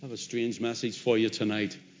have a strange message for you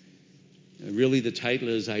tonight. Really, the title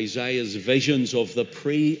is Isaiah's Visions of the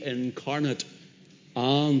Pre-incarnate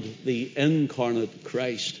and the Incarnate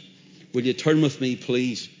Christ. Will you turn with me,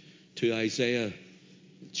 please, to Isaiah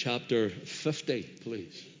chapter 50,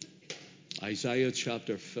 please. Isaiah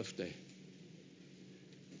chapter 50.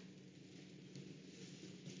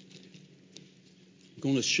 I'm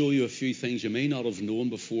going to show you a few things you may not have known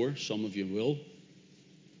before. Some of you will.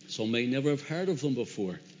 Some may never have heard of them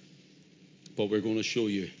before. But we're going to show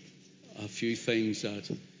you a few things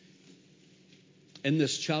that in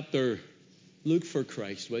this chapter, look for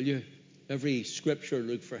Christ, will you? Every scripture,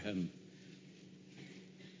 look for him.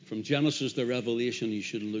 From Genesis to Revelation, you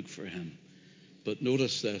should look for him. But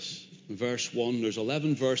notice this, verse 1, there's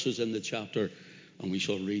 11 verses in the chapter, and we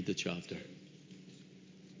shall read the chapter.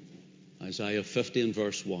 Isaiah 50 and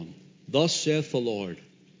verse 1. Thus saith the Lord,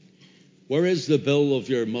 where is the bill of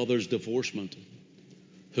your mother's divorcement,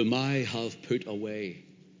 whom I have put away?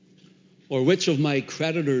 Or which of my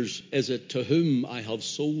creditors is it to whom I have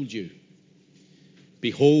sold you?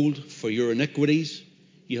 Behold, for your iniquities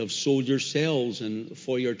you have sold yourselves, and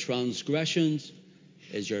for your transgressions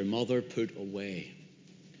is your mother put away.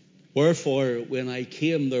 Wherefore, when I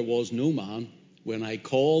came, there was no man. When I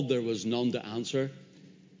called, there was none to answer.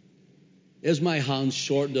 Is my hand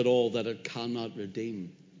shortened at all that it cannot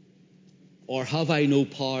redeem? Or have I no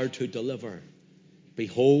power to deliver?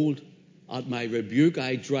 Behold, at my rebuke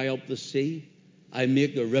I dry up the sea. I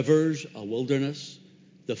make the rivers a wilderness.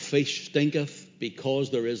 The fish stinketh, because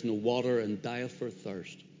there is no water, and dieth for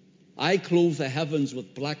thirst. I clothe the heavens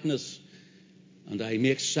with blackness, and I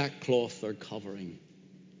make sackcloth their covering.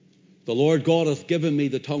 The Lord God hath given me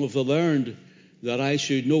the tongue of the learned, that I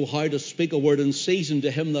should know how to speak a word in season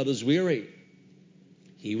to him that is weary.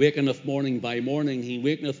 He wakeneth morning by morning, he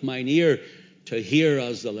wakeneth mine ear to hear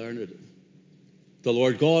as the learned. The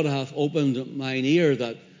Lord God hath opened mine ear,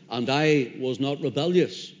 and I was not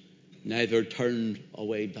rebellious, neither turned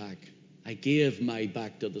away back. I gave my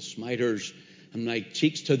back to the smiters, and my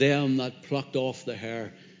cheeks to them that plucked off the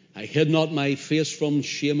hair. I hid not my face from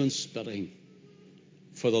shame and spitting.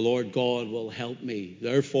 For the Lord God will help me.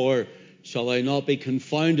 Therefore shall I not be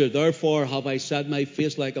confounded. Therefore have I set my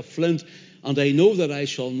face like a flint, and I know that I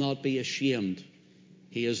shall not be ashamed.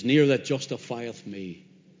 He is near that justifieth me.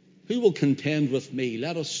 Who will contend with me?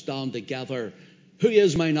 Let us stand together. Who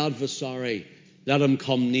is mine adversary? Let him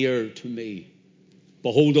come near to me.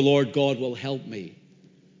 Behold, the Lord God will help me.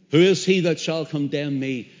 Who is he that shall condemn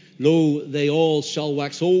me? Lo, they all shall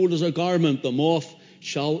wax old as a garment. The moth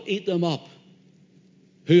shall eat them up.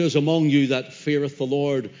 Who is among you that feareth the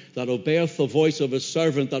Lord, that obeyeth the voice of his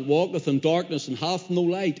servant, that walketh in darkness and hath no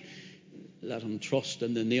light? Let him trust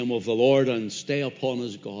in the name of the Lord and stay upon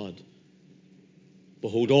his God.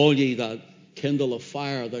 Behold, all ye that kindle a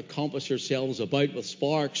fire, that compass yourselves about with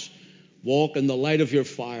sparks, walk in the light of your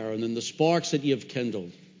fire, and in the sparks that ye have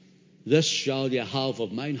kindled. This shall ye have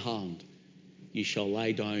of mine hand. Ye shall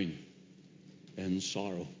lie down in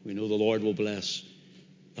sorrow. We know the Lord will bless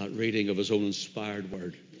that reading of his own inspired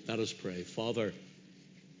word. Let us pray. Father,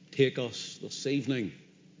 take us this evening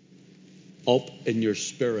up in your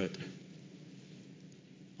spirit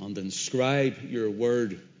and inscribe your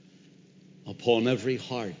word upon every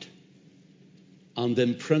heart and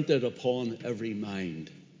imprint it upon every mind.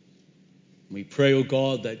 We pray, O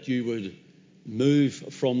God, that you would move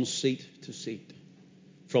from seat to seat,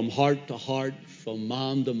 from heart to heart, from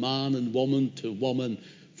man to man and woman to woman,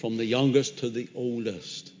 from the youngest to the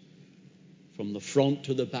oldest, from the front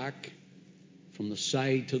to the back, from the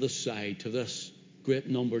side, to this great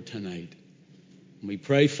number tonight. And we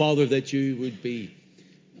pray, Father, that you would be,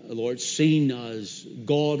 Lord, seen as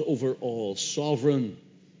God over all, sovereign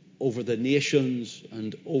over the nations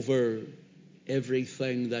and over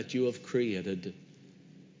everything that you have created.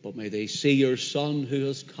 But may they see your Son who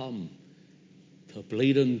has come to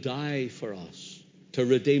bleed and die for us, to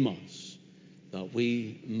redeem us, that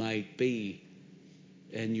we might be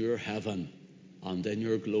in your heaven and in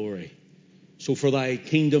your glory. So for thy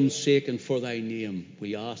kingdom's sake and for thy name,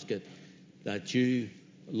 we ask it that you,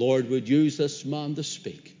 Lord, would use this man to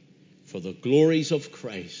speak for the glories of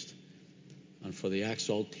Christ and for the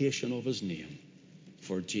exaltation of his name.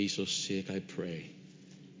 For Jesus' sake I pray.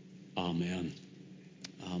 Amen.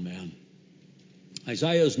 Amen.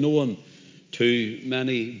 Isaiah is known to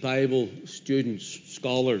many Bible students,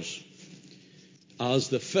 scholars, as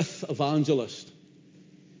the fifth evangelist.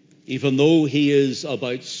 Even though he is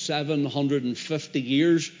about 750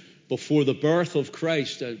 years before the birth of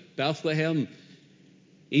Christ at Bethlehem,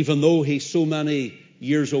 even though he's so many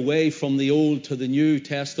years away from the Old to the New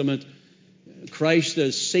Testament, Christ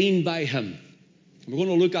is seen by him We're going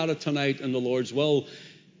to look at it tonight in the Lord's will.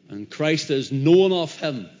 And Christ is known of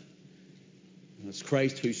him. And it's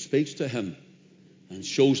Christ who speaks to him and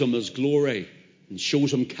shows him his glory and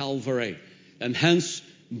shows him Calvary. And hence,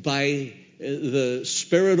 by the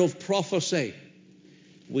spirit of prophecy,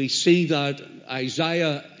 we see that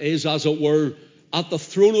Isaiah is, as it were, at the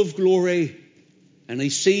throne of glory, and he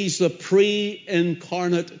sees the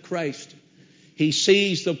pre-incarnate Christ. He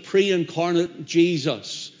sees the pre-incarnate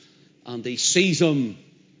Jesus, and he sees him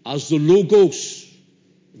as the Logos,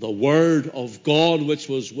 the Word of God which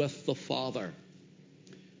was with the Father.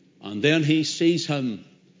 And then he sees him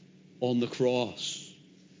on the cross.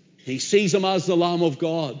 He sees him as the Lamb of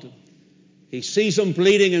God. He sees him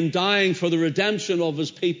bleeding and dying for the redemption of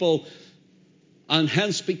his people. And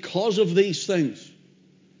hence, because of these things,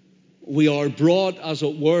 we are brought, as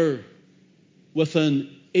it were, with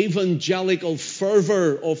an evangelical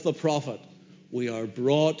fervor of the prophet. We are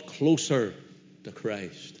brought closer to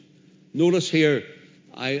Christ. Notice here,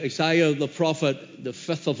 Isaiah the prophet, the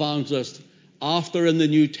fifth evangelist, after in the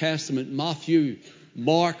New Testament, Matthew,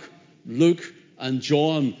 Mark, Luke, and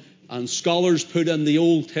John, and scholars put in the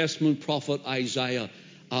Old Testament prophet Isaiah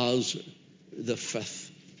as the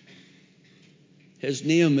fifth. His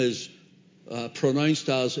name is pronounced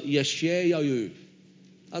as Yeshayahu.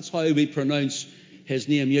 That's how we pronounce his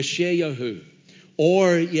name, Yeshayahu,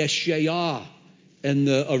 or Yeshayah in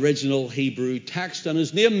the original Hebrew text. And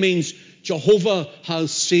his name means Jehovah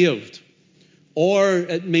has saved, or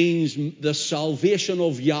it means the salvation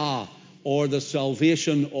of Yah, or the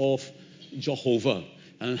salvation of Jehovah.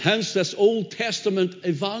 And hence this Old Testament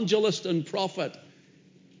evangelist and prophet,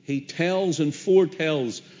 he tells and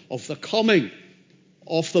foretells of the coming,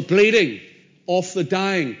 of the bleeding, of the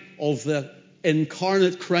dying, of the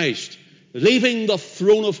incarnate Christ, leaving the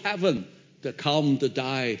throne of heaven to come to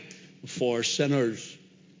die for sinners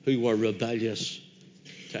who were rebellious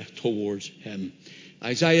towards him.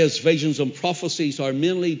 Isaiah's visions and prophecies are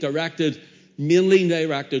mainly directed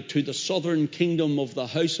to the southern kingdom of the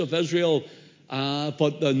house of Israel,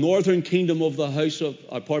 but the northern kingdom of the house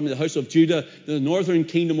of Judah, the northern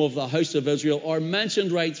kingdom of the house of Israel are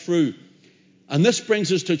mentioned right through. And this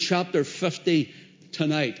brings us to chapter 50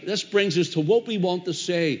 tonight. This brings us to what we want to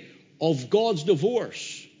say of God's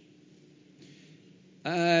divorce.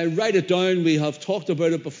 Write it down. We have talked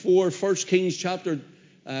about it before. 1 Kings chapter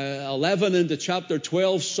 11 into chapter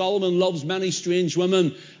 12. Solomon loves many strange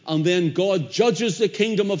women, and then God judges the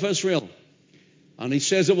kingdom of Israel. And he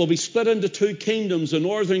says it will be split into two kingdoms, the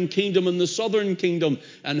northern kingdom and the southern kingdom.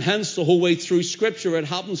 And hence the whole way through Scripture it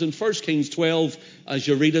happens in 1 Kings 12 as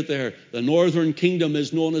you read it there. The northern kingdom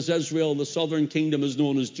is known as Israel, the southern kingdom is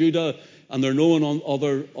known as Judah, and they're known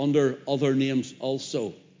under other names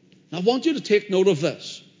also. Now, I want you to take note of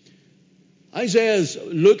this. Isaiah's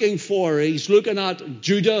he's looking at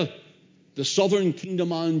Judah, the southern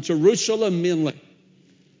kingdom, and Jerusalem mainly.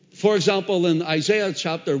 For example, in Isaiah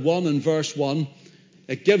chapter 1 and verse 1,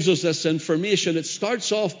 it gives us this information. It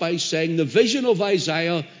starts off by saying, the vision of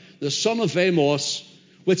Isaiah, the son of Amos,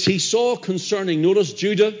 which he saw concerning, notice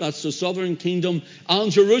Judah, that's the southern kingdom,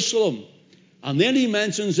 and Jerusalem. And then he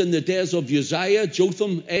mentions in the days of Uzziah,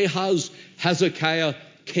 Jotham, Ahaz, Hezekiah,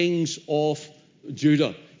 kings of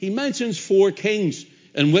Judah. He mentions 4 kings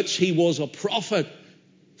in which he was a prophet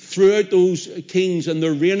throughout those kings and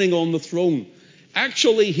they're reigning on the throne.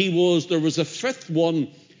 Actually, there was a 5th one,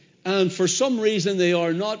 and for some reason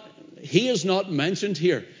he is not mentioned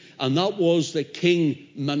here. And that was the king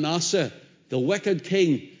Manasseh, the wicked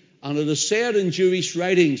king. And it is said in Jewish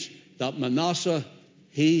writings that Manasseh,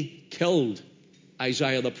 he killed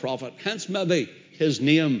Isaiah the prophet. Hence, maybe his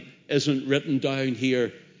name isn't written down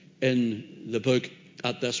here in the book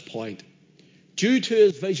at this point. Due to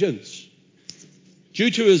his visions,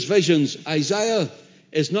 Isaiah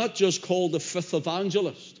is not just called the 5th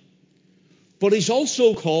evangelist, but he's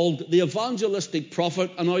also called the evangelistic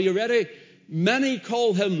prophet. And are you ready? Many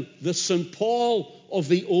call him the St. Paul of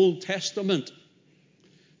the Old Testament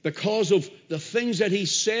because of the things that he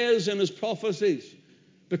says in his prophecies,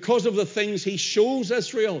 because of the things he shows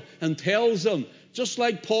Israel and tells them. Just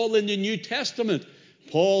like Paul in the New Testament,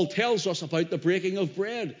 Paul tells us about the breaking of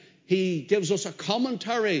bread. He gives us a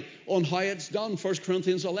commentary on how it's done, 1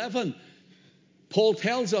 Corinthians 11. Paul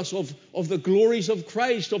tells us of the glories of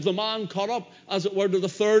Christ, of the man caught up, as it were, to the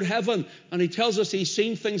third heaven. And he tells us he's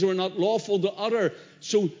seen things that were not lawful to utter.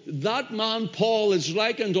 So that man, Paul, is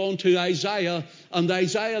likened unto Isaiah, and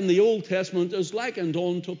Isaiah in the Old Testament is likened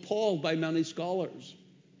unto Paul by many scholars.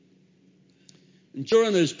 And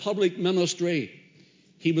during his public ministry,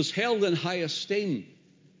 he was held in high esteem,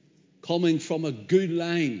 coming from a good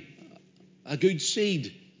line, a good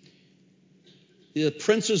seed. the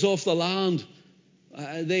princes of the land,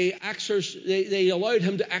 they allowed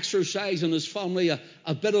him to exercise in his family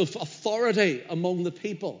a bit of authority among the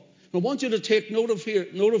people. I want you to take note of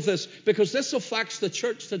this, because this affects the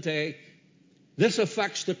church today. This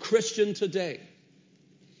affects the Christian today.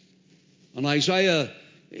 And Isaiah,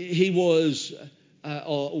 he was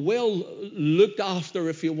well looked after,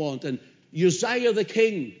 if you want. And Uzziah the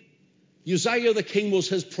king was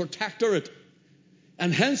his protectorate.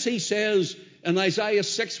 And hence he says in Isaiah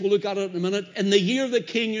 6, we'll look at it in a minute, in the year that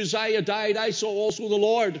King Uzziah died, I saw also the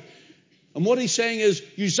Lord. And what he's saying is,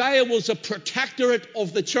 Uzziah was a protectorate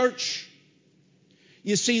of the church.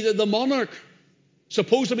 You see that the monarch,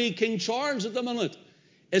 supposed to be King Charles at the minute,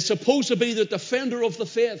 is supposed to be the defender of the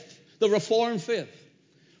faith, the Reformed faith.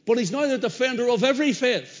 But he's now the defender of every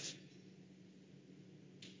faith,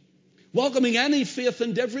 welcoming any faith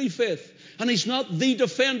and every faith. And he's not the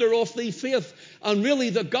defender of the faith. And really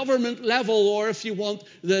the government level, or if you want,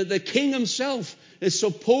 the king himself, is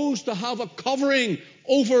supposed to have a covering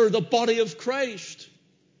over the body of Christ.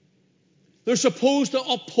 They're supposed to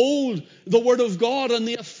uphold the Word of God and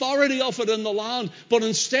the authority of it in the land. But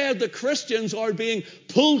instead the Christians are being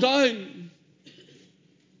pulled down.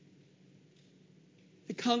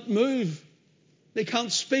 They can't move. They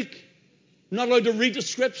can't speak. You're not allowed to read the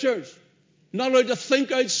scriptures. You're not allowed to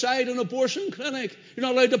think outside an abortion clinic. You're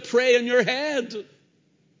not allowed to pray in your head.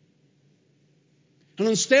 And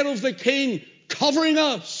instead of the king covering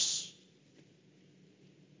us,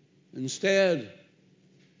 instead,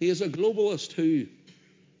 he is a globalist who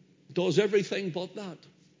does everything but that.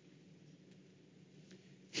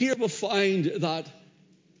 Here we find that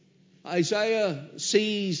Isaiah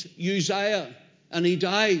sees Uzziah and he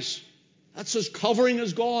dies. That's his covering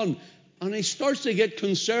is gone. And he starts to get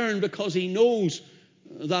concerned because he knows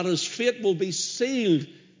that his fate will be sealed.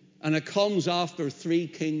 And it comes after 3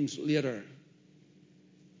 kings later.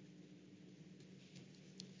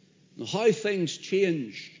 Now, how things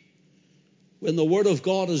change when the Word of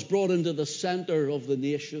God is brought into the center of the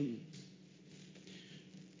nation.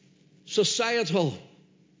 Societal,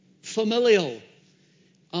 familial,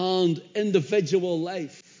 and individual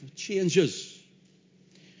life changes.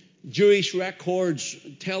 Jewish records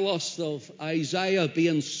tell us of Isaiah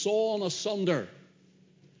being sawn asunder,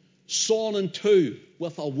 sawn in two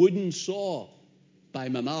with a wooden saw by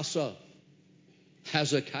Manasseh,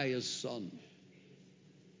 Hezekiah's son.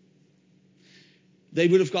 They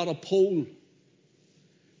would have got a pole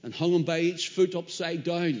and hung him by each foot upside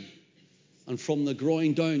down, and from the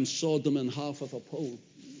groin down sawed them in half with a pole,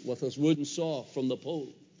 with his wooden saw from the pole.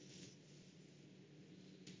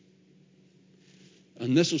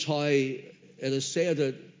 And this is how it is said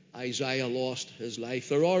that Isaiah lost his life.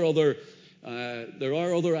 There are other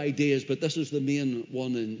ideas, but this is the main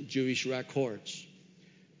one in Jewish records.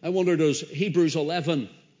 I wonder, does Hebrews 11,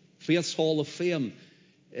 Faith's Hall of Fame,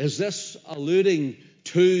 is this alluding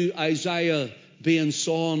to Isaiah being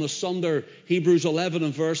sawn asunder? Hebrews 11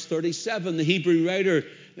 and verse 37, the Hebrew writer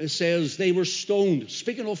says they were stoned.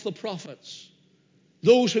 Speaking of the prophets,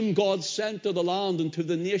 those whom God sent to the land and to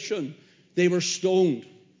the nation, they were stoned.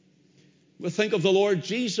 We think of the Lord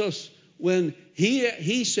Jesus when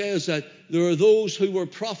he says that there are those who were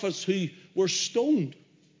prophets who were stoned,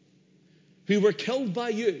 who were killed by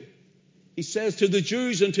you. He says to the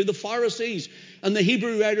Jews and to the Pharisees. And the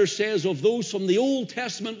Hebrew writer says of those from the Old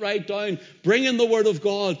Testament right down, bringing the Word of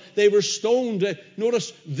God, they were stoned.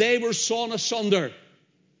 Notice, they were sawn asunder.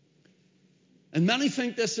 And many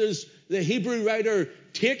think this is the Hebrew writer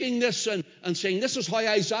taking this and saying, this is how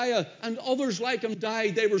Isaiah and others like him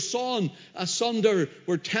died. They were sawn asunder,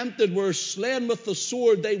 were tempted, were slain with the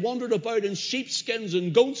sword. They wandered about in sheepskins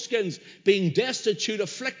and goatskins, being destitute,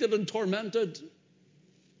 afflicted, and tormented.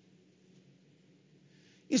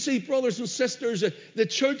 You see, brothers and sisters, the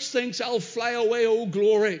church thinks I'll fly away, oh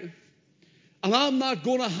glory. And I'm not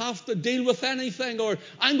going to have to deal with anything, or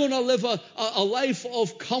I'm going to live a life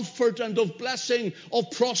of comfort and of blessing,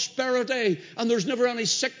 of prosperity. And there's never any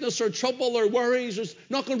sickness or trouble or worries. There's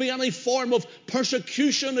not going to be any form of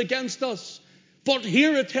persecution against us. But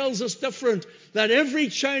here it tells us different, that every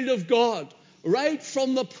child of God, right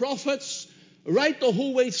from the prophets, right the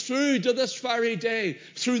whole way through to this very day,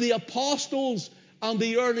 through the apostles and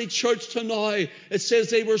the early church to now, it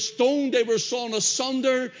says they were stoned, they were sawn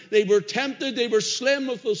asunder, they were tempted, they were slain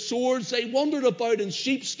with the swords, they wandered about in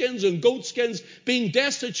sheepskins and goatskins, being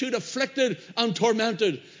destitute, afflicted, and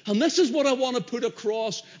tormented. And this is what I want to put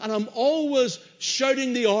across, and I'm always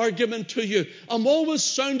shouting the argument to you. I'm always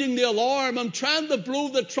sounding the alarm. I'm trying to blow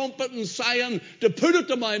the trumpet in Zion to put it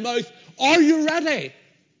to my mouth. Are you ready?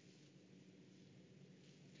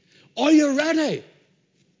 Are you ready?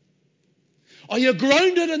 Are you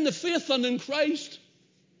grounded in the faith and in Christ?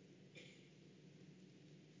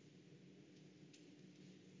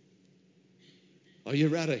 Are you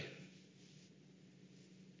ready?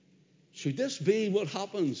 Should this be what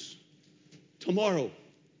happens tomorrow?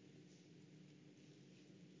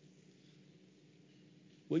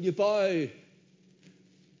 Will you bow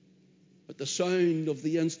at the sound of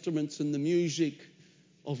the instruments and the music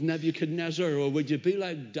of Nebuchadnezzar, or would you be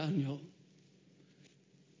like Daniel,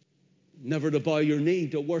 never to bow your knee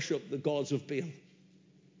to worship the gods of Baal?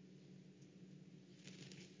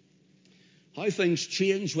 How things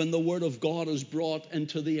change when the Word of God is brought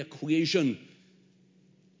into the equation.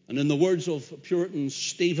 And in the words of Puritan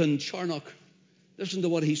Stephen Charnock, listen to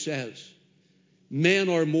what he says. Men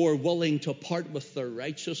are more willing to part with their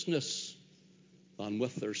righteousness than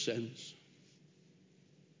with their sins.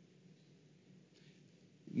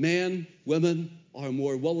 Men, women are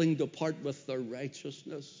more willing to part with their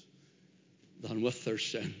righteousness than with their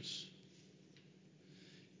sins.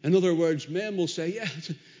 In other words, men will say, yeah,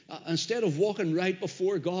 instead of walking right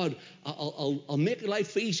before God, I'll make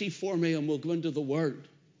life easy for me and we'll go into the Word.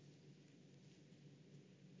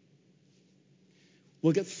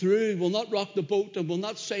 We'll get through, we'll not rock the boat, and we'll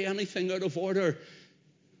not say anything out of order.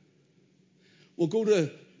 We'll go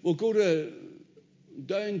to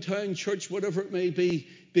downtown church, whatever it may be,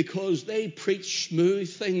 because they preach smooth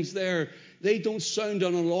things there. They don't sound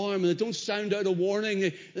an alarm. They don't sound out a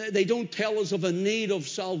warning. They don't tell us of a need of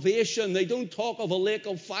salvation. They don't talk of a lake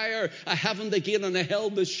of fire, a heaven to gain and a hell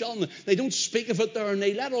to shun. They don't speak of it there, and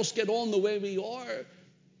they let us get on the way we are.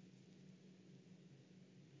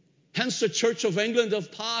 Hence the Church of England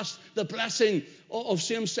have passed the blessing of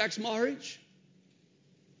same-sex marriage.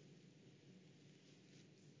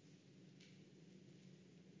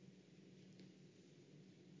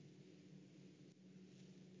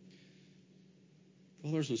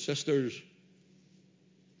 Brothers and sisters,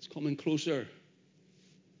 it's coming closer.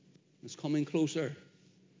 It's coming closer.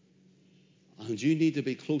 And you need to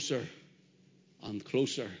be closer and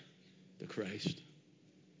closer to Christ.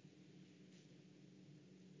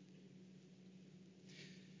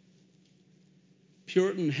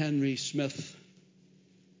 Puritan Henry Smith,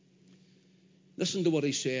 listen to what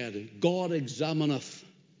he said. God examineth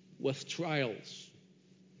with trials.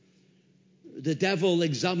 The devil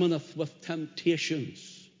examineth with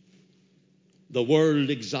temptations. The world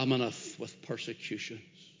examineth with persecutions.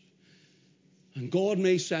 And God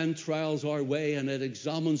may send trials our way, and it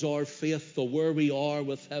examines our faith for where we are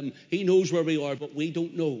with Him. He knows where we are, but we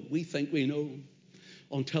don't know. We think we know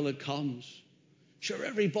until it comes. Sure,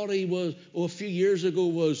 everybody was, a few years ago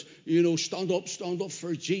was, stand up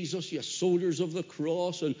for Jesus, you soldiers of the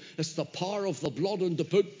cross, and it's the power of the blood and the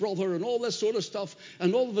book, brother, and all this sort of stuff.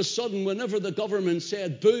 And all of a sudden, whenever the government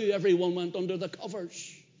said boo, everyone went under the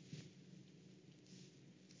covers.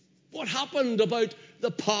 What happened about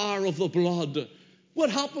the power of the blood?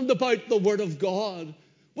 What happened about the Word of God?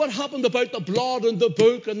 What happened about the blood and the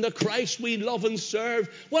book and the Christ we love and serve?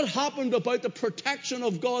 What happened about the protection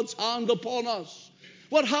of God's hand upon us?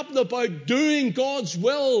 What happened about doing God's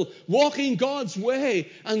will, walking God's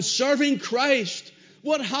way, and serving Christ?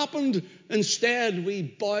 What happened? Instead, we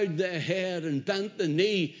bowed the head and bent the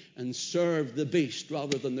knee and served the beast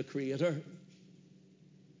rather than the Creator.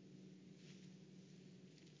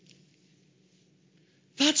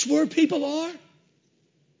 That's where people are.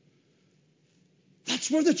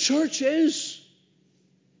 That's where the church is.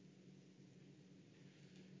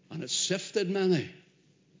 And it's sifted many.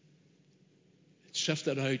 It's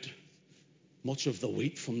sifted out much of the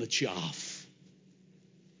wheat from the chaff.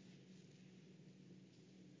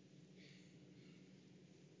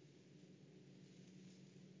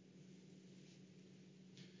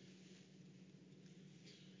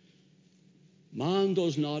 Man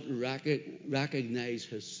does not recognize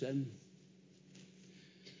his sin.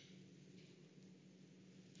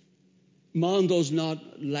 Man does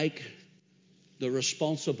not like the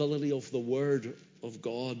responsibility of the Word of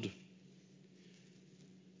God.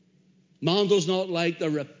 Man does not like the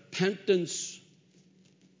repentance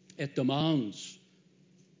it demands.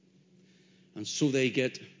 And so they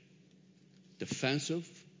get defensive,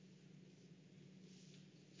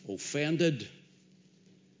 offended,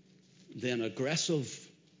 then aggressive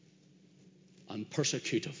and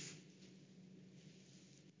persecutive.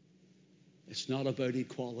 It's not about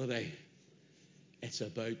equality. It's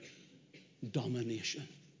about domination.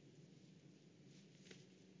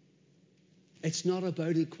 It's not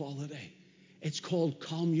about equality. It's called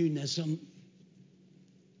communism.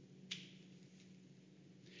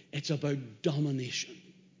 It's about domination.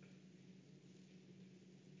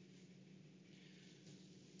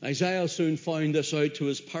 Isaiah soon found this out to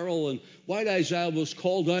his peril, and while Isaiah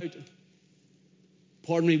called out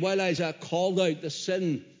the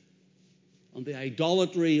sin and the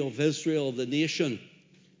idolatry of Israel, the nation,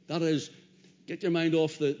 that is, get your mind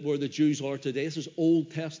off where the Jews are today. This is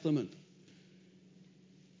Old Testament.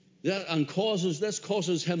 And this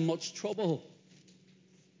causes him much trouble.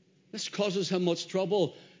 This causes him much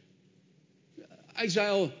trouble.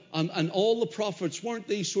 Isaiah and all the prophets weren't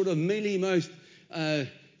these sort of mealy-mouthed,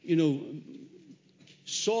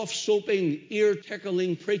 soft-soaping,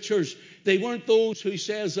 ear-tickling preachers. They weren't those who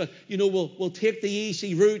says, we'll take the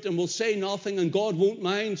easy route and we'll say nothing and God won't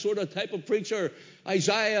mind sort of type of preacher.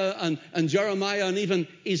 Isaiah and Jeremiah and even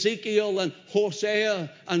Ezekiel and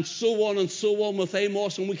Hosea and so on with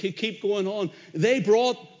Amos, and we could keep going on. They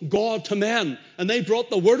brought God to men, and they brought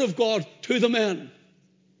the word of God to the men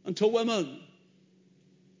and to women.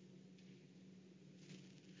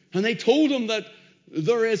 And they told them that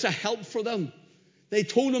there is a help for them. They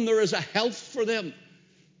told them there is a health for them.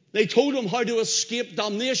 They told them how to escape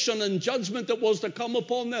damnation and judgment that was to come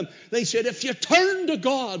upon them. They said, if you turn to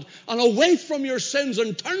God and away from your sins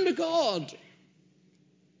and turn to God,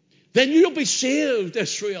 then you'll be saved,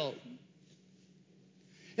 Israel.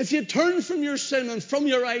 If you turn from your sin and from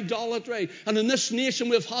your idolatry, and in this nation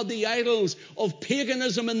we've had the idols of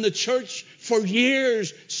paganism in the church for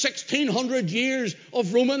years, 1,600 years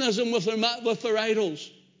of Romanism with their idols.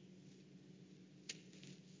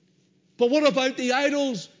 But what about the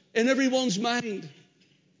idols in everyone's mind?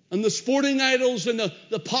 And the sporting idols and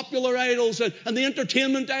the popular idols and the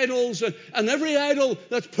entertainment idols and every idol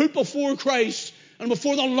that's put before Christ and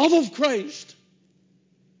before the love of Christ.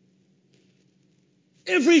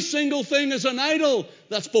 Every single thing is an idol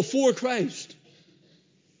that's before Christ.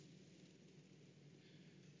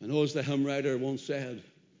 I know, as the hymn writer once said,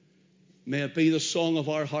 may it be the song of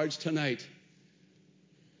our hearts tonight.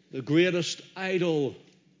 The greatest idol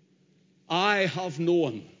I have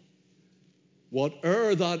known,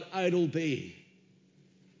 whate'er that idol be,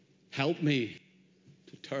 help me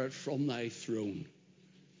to tear it from thy throne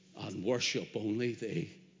and worship only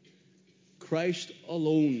thee. Christ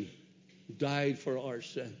alone died for our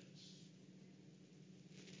sins.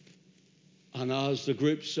 And as the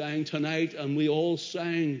group sang tonight, and we all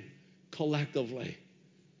sang collectively,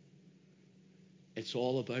 it's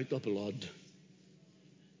all about the blood.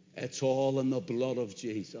 It's all in the blood of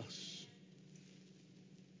Jesus.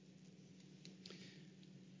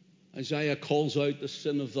 Isaiah calls out the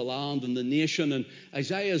sin of the land and the nation, and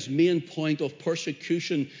Isaiah's main point of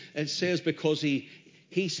persecution, it says, because he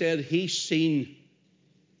said he's seen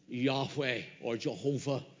Yahweh or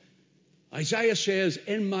Jehovah. Isaiah says,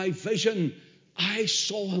 in my vision, I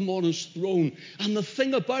saw him on his throne. And the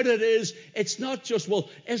thing about it is, it's not just, well,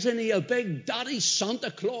 isn't he a big daddy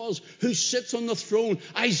Santa Claus who sits on the throne?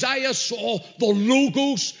 Isaiah saw the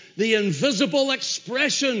logos, the invisible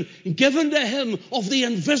expression given to him of the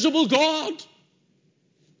invisible God.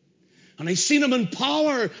 And he's seen him in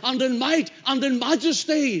power and in might and in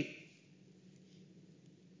majesty.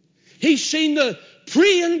 He's seen the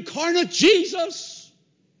pre-incarnate Jesus.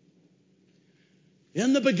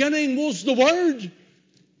 In the beginning was the Word,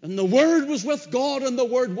 and the Word was with God, and the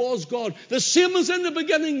Word was God. The same as in the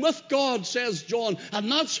beginning with God, says John. And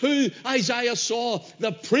that's who Isaiah saw,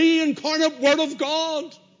 the pre-incarnate Word of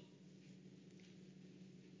God.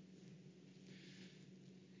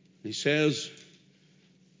 He says,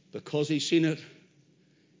 because he's seen it,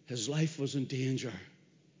 his life was in danger.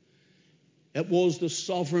 It was the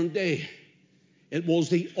sovereignty. It was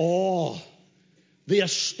the awe, the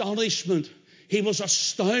astonishment. He was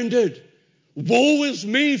astounded. Woe is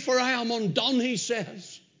me, for I am undone, he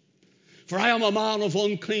says. For I am a man of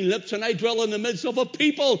unclean lips, and I dwell in the midst of a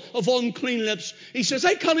people of unclean lips. He says,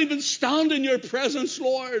 I can't even stand in your presence,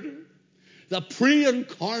 Lord. The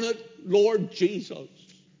pre-incarnate Lord Jesus.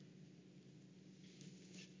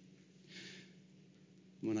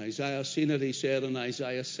 When Isaiah seen it, he said in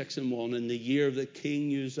Isaiah 6:1, in the year that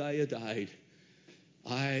King Uzziah died,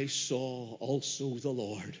 I saw also the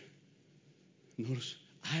Lord. Notice,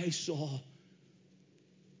 I saw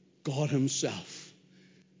God himself.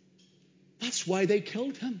 That's why they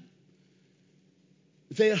killed him.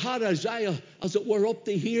 They had Isaiah, as it were, up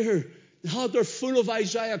to here. They had their full of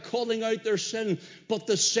Isaiah calling out their sin. But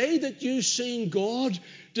to say that you've seen God,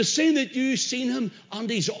 to say that you've seen him and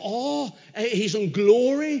his awe, he's in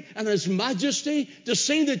glory and his majesty, to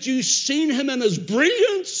say that you've seen him in his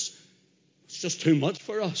brilliance, it's just too much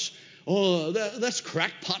for us. Oh, this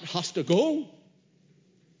crackpot has to go.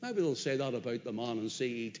 Maybe they'll say that about the man in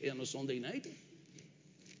CET on a Sunday night.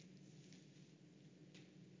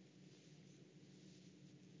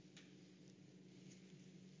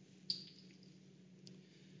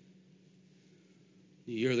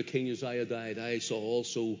 The year the King Uzziah died, I saw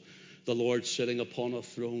also the Lord sitting upon a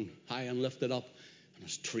throne, high and lifted up, and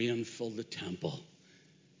his train filled the temple.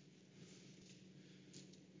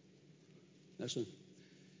 Listen.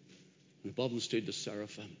 And above him stood the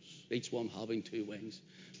seraphims, each one having 2 wings.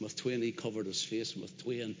 And with twain he covered his face, and with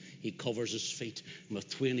twain he covers his feet, and with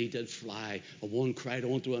twain he did fly. And one cried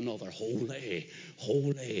unto another, Holy,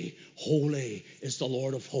 holy, holy is the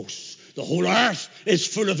Lord of hosts. The whole earth is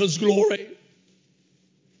full of his glory.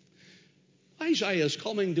 Isaiah is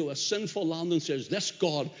coming to a sinful land and says, this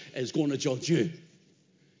God is going to judge you.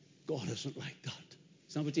 God isn't like that.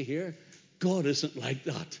 Is that what you hear? God isn't like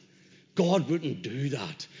that. God wouldn't do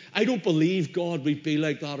that. I don't believe God would be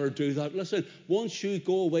like that or do that. Listen, once you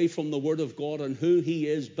go away from the Word of God and who He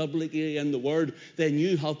is biblically in the Word, then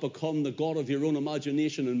you have become the God of your own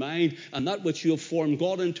imagination and mind, and that which you have formed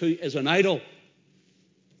God into is an idol.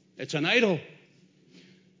 It's an idol.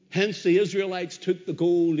 Hence the Israelites took the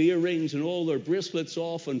gold earrings and all their bracelets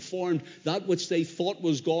off and formed that which they thought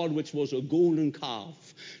was God, which was a golden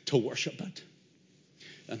calf, to worship it.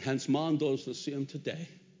 And hence man does the same today.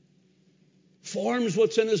 Forms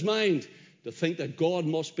what's in his mind to think that God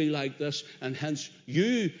must be like this, and hence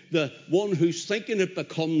you, the one who's thinking it,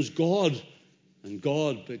 becomes God, and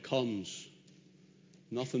God becomes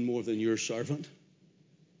nothing more than your servant.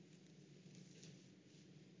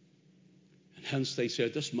 And hence they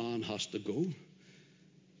said, this man has to go.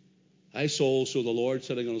 I saw also the Lord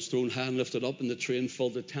sitting on his throne, hand lifted up, and the train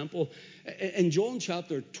filled the temple. In John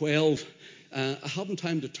chapter 12, I haven't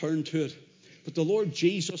time to turn to it, but the Lord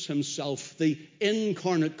Jesus himself, the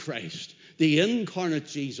incarnate Christ, the incarnate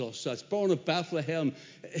Jesus that's born of Bethlehem,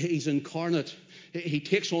 he's incarnate. He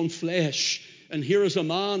takes on flesh. And here is a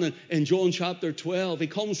man in John chapter 12. He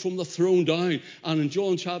comes from the throne down. And in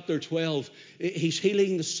John chapter 12, he's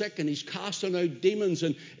healing the sick and he's casting out demons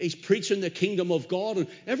and he's preaching the kingdom of God. And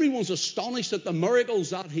everyone's astonished at the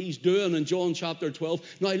miracles that he's doing in John chapter 12.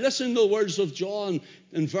 Now listen to the words of John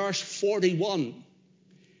in verse 41.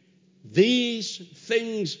 These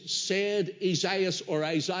things said Isaiah, or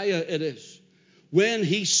Isaiah it is, when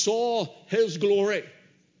he saw his glory.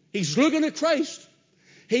 He's looking at Christ.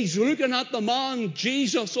 He's looking at the man,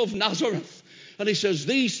 Jesus of Nazareth. And he says,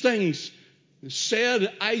 these things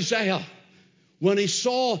said Isaiah when he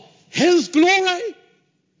saw his glory.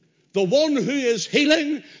 The one who is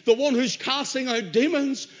healing, the one who's casting out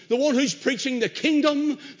demons, the one who's preaching the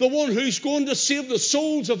kingdom, the one who's going to save the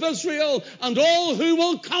souls of Israel and all who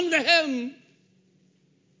will come to him.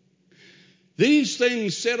 These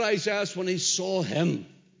things said Isaiah when he saw him.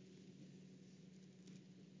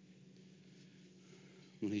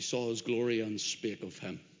 When he saw his glory and spake of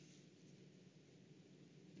him.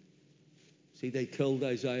 See, they killed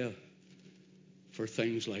Isaiah for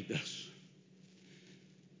things like this.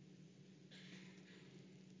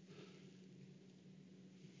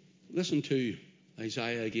 Listen to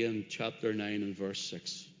Isaiah again, chapter 9 and verse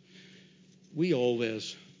 6.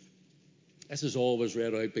 This is always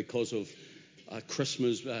read out because of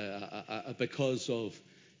Christmas, because of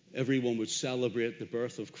everyone would celebrate the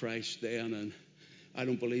birth of Christ then, and I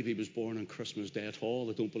don't believe he was born on Christmas Day at all.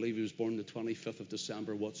 I don't believe he was born the 25th of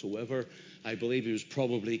December whatsoever. I believe he was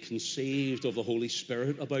probably conceived of the Holy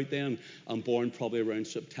Spirit about then and born probably around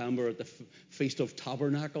September at the Feast of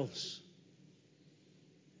Tabernacles.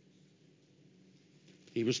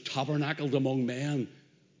 He was tabernacled among men.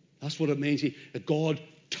 That's what it means. God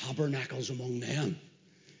tabernacles among men.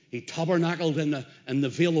 He tabernacled in the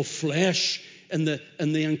veil of flesh, in the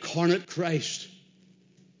incarnate Christ.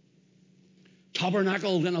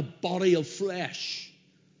 Tabernacled in a body of flesh.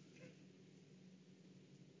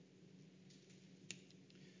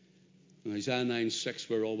 In Isaiah 9:6,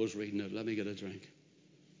 we're always reading it. Let me get a drink.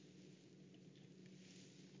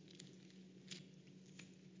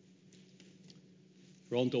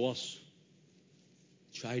 For unto us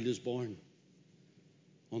a child is born,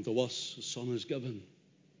 unto us a son is given.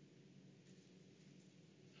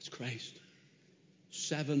 That's Christ.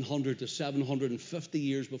 700 to 750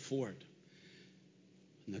 years before it.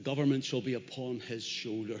 And the government shall be upon his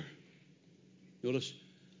shoulder. Notice,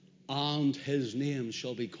 and his name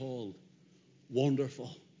shall be called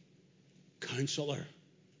Wonderful, Counselor,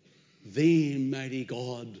 the Mighty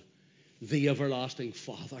God, the Everlasting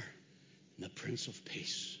Father, and the Prince of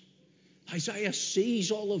Peace. Isaiah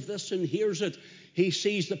sees all of this and hears it. He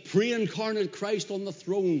sees the pre-incarnate Christ on the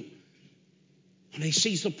throne. And he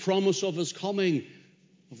sees the promise of his coming,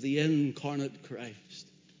 of the incarnate Christ.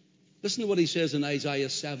 Listen to what he says in Isaiah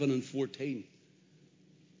 7 and 14.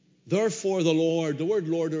 Therefore the Lord, the word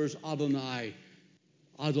Lord there is Adonai.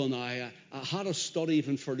 Adonai. I had a study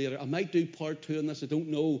even for later. I might do part 2 on this. I don't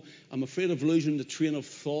know. I'm afraid of losing the train of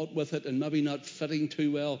thought with it and maybe not fitting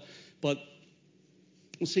too well. But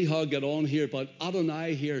we'll see how I get on here. But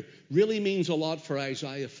Adonai here really means a lot for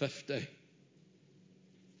Isaiah 50.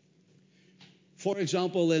 For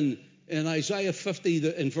example, in Isaiah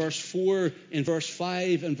 50, in verse 4, in verse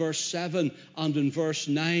 5, in verse 7, and in verse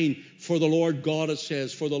 9, for the Lord God, it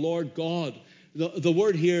says, for the Lord God. The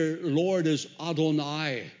word here, Lord, is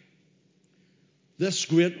Adonai. This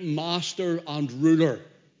great master and ruler.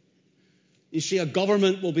 You see, a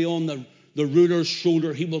government will be on the ruler's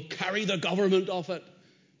shoulder. He will carry the government of it.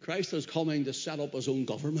 Christ is coming to set up his own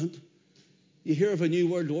government. You hear of a new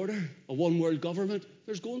world order, a one world government?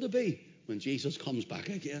 There's going to be when Jesus comes back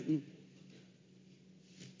again.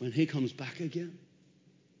 When he comes back again.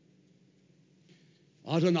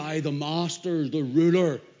 Adonai, the master, the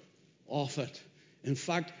ruler of it. In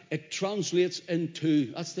fact, it translates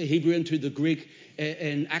into, that's the Hebrew into the Greek,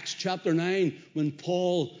 in Acts chapter 9, when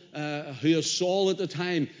Paul, who is Saul at the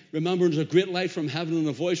time, remember there's a great light from heaven and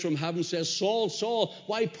a voice from heaven says, Saul, Saul,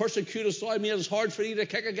 why persecutest thou me? It is hard for thee to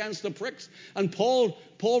kick against the pricks. And Paul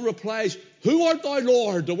replies, who art thou,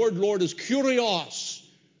 Lord? The word Lord is kurios.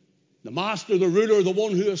 The master, the ruler, the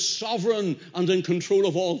one who is sovereign and in control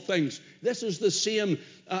of all things. This is the same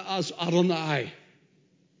as Adonai.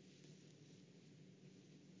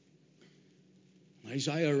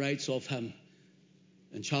 Isaiah writes of him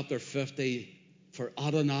in chapter 50, for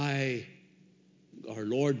Adonai, our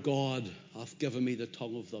Lord God, hath given me the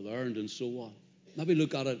tongue of the learned, and so on. Maybe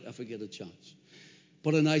look at it if we get a chance.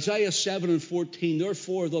 But in Isaiah 7 and 14,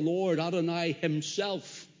 therefore the Lord Adonai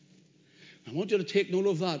himself, I want you to take note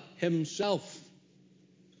of that, himself,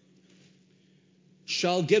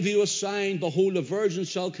 shall give you a sign. Behold, a virgin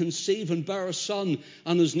shall conceive and bear a son,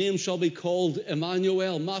 and his name shall be called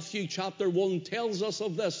Emmanuel. Matthew chapter 1 tells us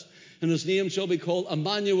of this. And his name shall be called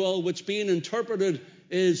Emmanuel, which being interpreted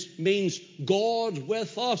means God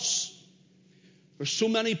with us. There's so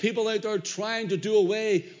many people out there trying to do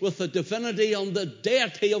away with the divinity and the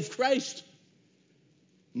deity of Christ.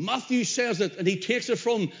 Matthew says it, and he takes it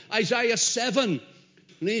from Isaiah 7.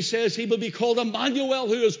 And he says he will be called Emmanuel,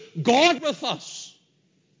 who is God with us.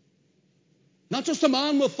 Not just a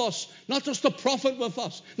man with us, not just a prophet with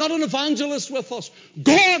us, not an evangelist with us.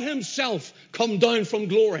 God himself come down from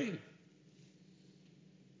glory.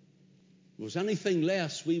 If it was anything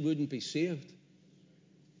less, we wouldn't be saved.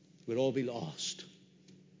 We'd all be lost.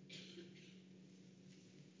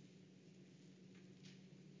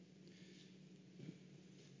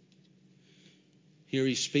 Here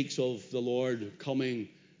he speaks of the Lord coming,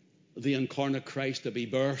 the incarnate Christ, to be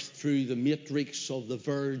birthed through the matrix of the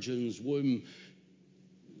Virgin's womb,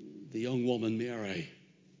 the young woman Mary.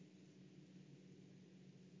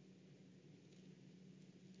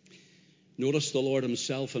 Notice the Lord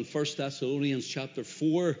himself in 1 Thessalonians chapter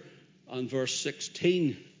 4 and verse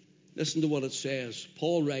 16. Listen to what it says.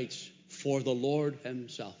 Paul writes, for the Lord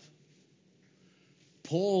himself.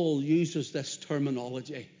 Paul uses this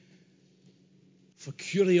terminology. For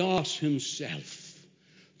kurios himself,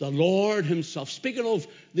 the Lord himself, speaking of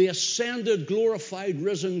the ascended, glorified,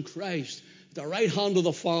 risen Christ, the right hand of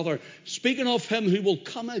the Father, speaking of him who will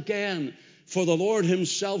come again, for the Lord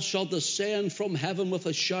himself shall descend from heaven with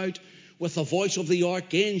a shout, with the voice of the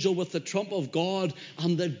archangel, with the trump of God,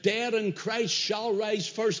 and the dead in Christ shall rise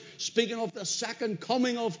first, speaking of the second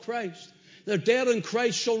coming of Christ. The dead in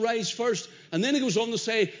Christ shall rise first. And then he goes on to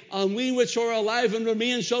say, and we which are alive and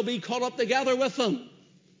remain shall be caught up together with them.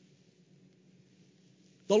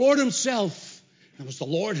 The Lord himself. It was the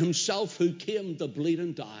Lord himself who came to bleed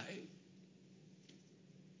and die.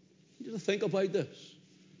 You need to think about this.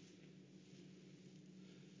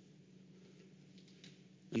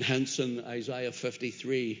 And hence in Isaiah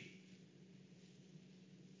 53,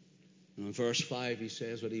 and in verse 5 he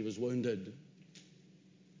says that he was wounded.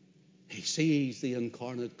 He sees the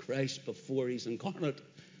incarnate Christ before he's incarnate.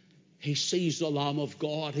 He sees the Lamb of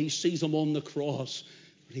God. He sees him on the cross.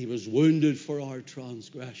 But he was wounded for our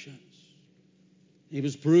transgressions. He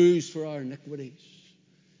was bruised for our iniquities.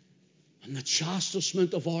 And the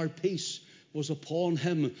chastisement of our peace was upon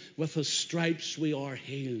him. With his stripes we are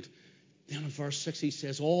healed. Then in verse 6 he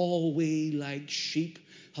says, all we like sheep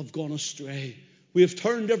have gone astray. We have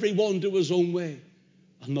turned every one to his own way.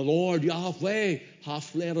 And the Lord Yahweh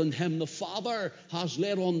hath laid on him, the Father has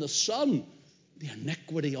laid on the Son, the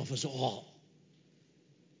iniquity of us all.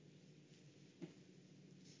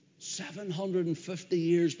 750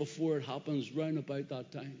 years before it happens, round about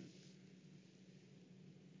that time.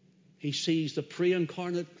 He sees the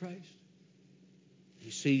pre-incarnate Christ.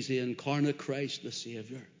 He sees the incarnate Christ, the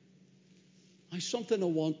Savior. Now, something I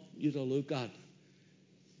want you to look at.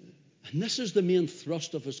 And this is the main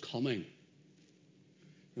thrust of his coming.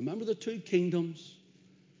 Remember the two kingdoms,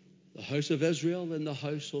 the house of Israel and the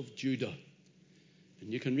house of Judah.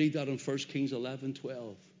 And you can read that in 1 Kings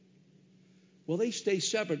 11:12. Well, they stay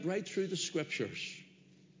separate right through the scriptures.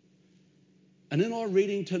 And in our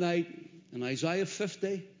reading tonight, in Isaiah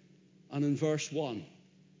 50 and in verse 1,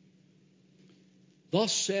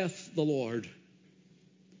 thus saith the Lord,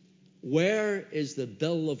 where is the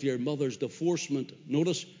bill of your mother's divorcement?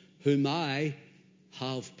 Notice, whom I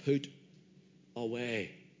have put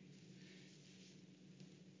away.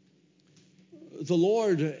 The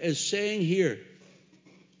Lord is saying here,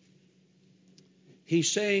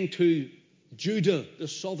 he's saying to Judah, the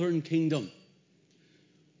southern kingdom,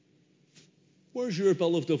 where's your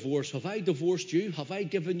bill of divorce? Have I divorced you? Have I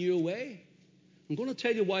given you away? I'm going to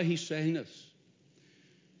tell you why he's saying this.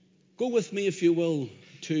 Go with me, if you will,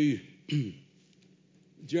 to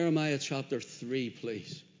Jeremiah chapter 3,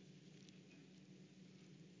 please.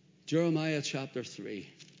 Jeremiah chapter 3.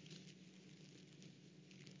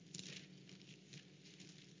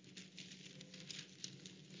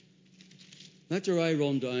 Let your eye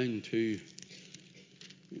run down to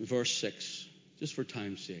verse 6, just for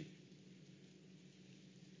time's sake.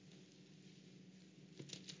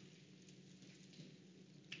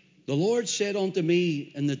 The Lord said unto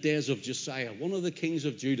me in the days of Josiah, one of the kings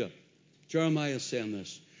of Judah, Jeremiah is saying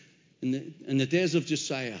this, in the days of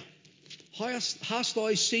Josiah, hast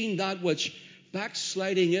thou seen that which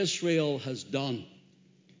backsliding Israel has done?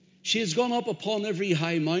 She has gone up upon every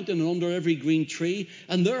high mountain and under every green tree,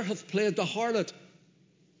 and there hath played the harlot.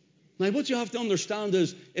 Now, what you have to understand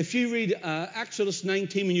is, if you read Exodus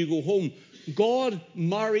 19 when you go home, God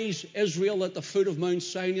marries Israel at the foot of Mount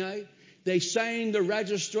Sinai. They sign the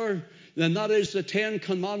register, and that is the 10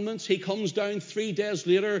 Commandments. He comes down 3 days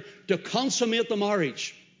later to consummate the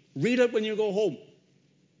marriage. Read it when you go home.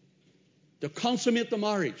 To consummate the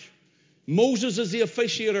marriage. Moses is the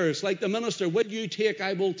officiator. It's like the minister. Will you take?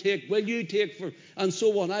 I will take. Will you take? For, and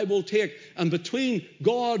so on. I will take. And between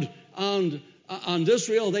God and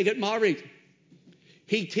Israel, they get married.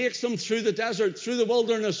 He takes them through the desert, through the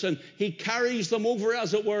wilderness, and he carries them over,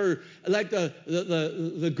 as it were, like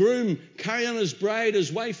the groom carrying his bride,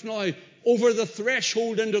 his wife now, over the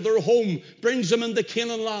threshold into their home, brings them into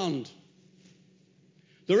Canaan land.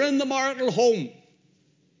 They're in the marital home.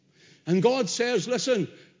 And God says, listen,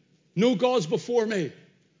 no gods before me.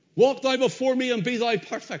 Walk thou before me and be thou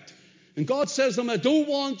perfect. And God says to them, I don't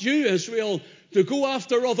want you, Israel, to go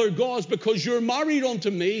after other gods, because you're married unto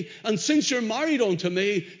me. And since you're married unto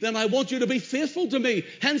me, then I want you to be faithful to me.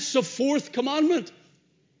 Hence the 4th commandment.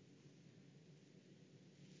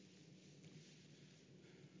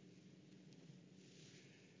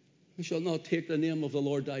 You shall not take the name of the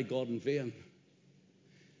Lord thy God in vain.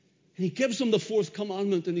 And he gives them the 4th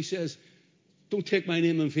commandment, and he says, don't take my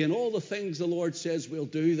name in vain. All the things the Lord says we'll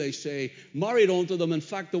do, they say, married unto them. In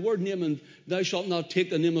fact, the word name, and thou shalt not take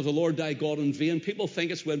the name of the Lord thy God in vain. People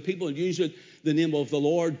think it's when people use it, the name of the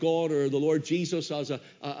Lord God or the Lord Jesus, as a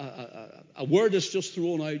word that's just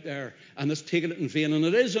thrown out there, and it's taken it in vain. And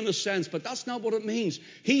it is in a sense, but that's not what it means.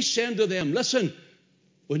 He's saying to them, listen,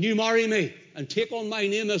 when you marry me and take on my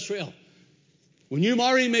name, Israel, when you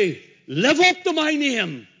marry me, live up to my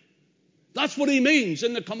name. That's what he means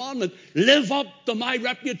in the commandment. Live up to my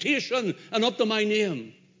reputation and up to my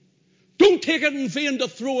name. Don't take it in vain to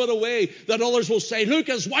throw it away, that others will say, look,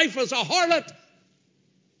 his wife is a harlot.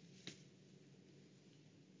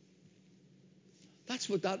 That's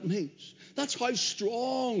what that means. That's how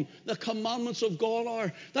strong the commandments of God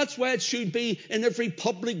are. That's why it should be in every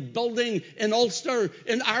public building in Ulster,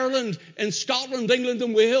 in Ireland, in Scotland, England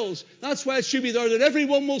and Wales. That's why it should be there, that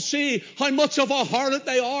everyone will see how much of a harlot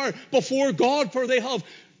they are before God, for they have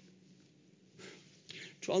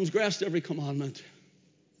transgressed every commandment.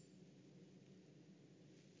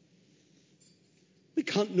 We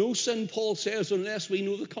can't know sin, Paul says, unless we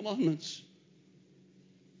know the commandments.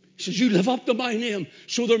 He says, you live up to my name.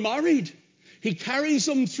 So they're married. He carries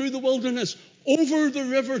them through the wilderness, over the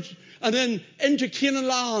rivers, and then into Canaan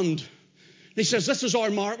land. He says, this is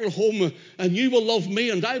our marital home, and you will love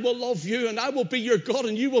me, and I will love you, and I will be your God,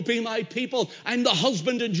 and you will be my people. I'm the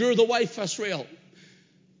husband, and you're the wife, Israel.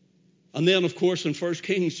 And then, of course, in 1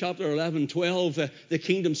 Kings chapter 11:12, the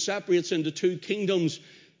kingdom separates into 2 kingdoms,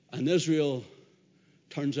 and Israel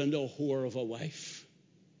turns into a whore of a wife.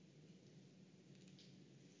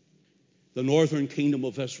 The northern kingdom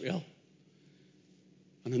of Israel.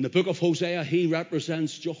 And in the book of Hosea, he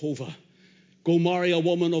represents Jehovah. Go marry a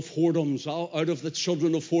woman of whoredoms, out of the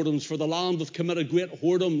children of whoredoms, for the land hath committed great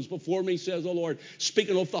whoredoms before me, says the Lord.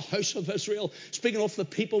 Speaking of the house of Israel, speaking of the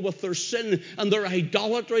people with their sin and their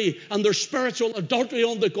idolatry and their spiritual adultery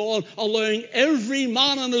unto God, allowing every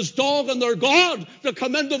man and his dog and their God to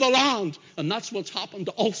come into the land. And that's what's happened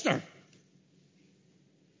to Ulster.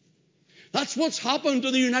 That's what's happened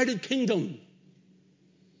to the United Kingdom.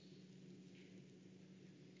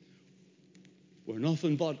 We're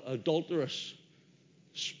nothing but adulterous,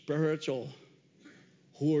 spiritual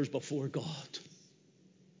whores before God.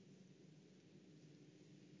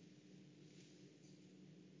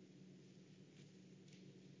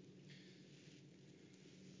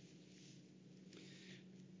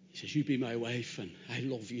 He says, you be my wife and I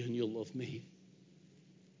love you and you'll love me.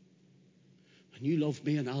 And you love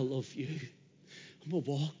me and I'll love you. And we'll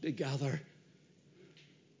walk together.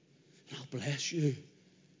 And I'll bless you.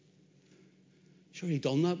 Sure, he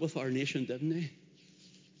done that with our nation, didn't he?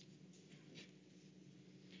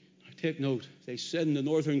 Now, take note. They sin, the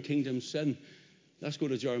northern kingdom sin. Let's go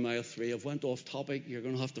to Jeremiah 3. I've went off topic. You're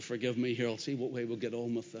going to have to forgive me here. I'll see what way we'll get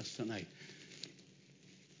on with this tonight.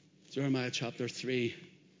 Jeremiah chapter 3,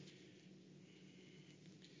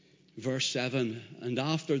 verse 7. And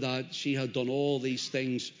after that she had done all these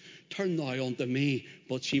things, turn thou unto me,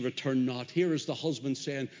 but she returned not. Here is the husband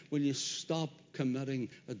saying, will you stop committing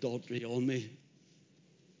adultery on me?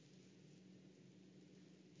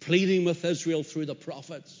 Pleading with Israel through the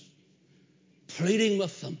prophets. Pleading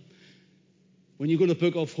with them. When you go to the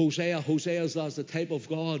book of Hosea, Hosea is the type of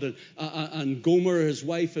God, and Gomer, his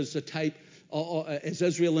wife, is the type, is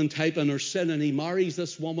Israel in type in her sin, and he marries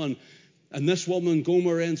this woman. And this woman,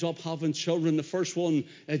 Gomer, ends up having children. The first one,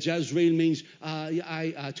 Jezreel, means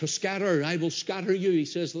to scatter. I will scatter you, he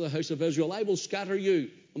says to the house of Israel. I will scatter you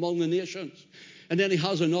among the nations. And then he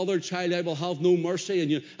has another child, I will have no mercy.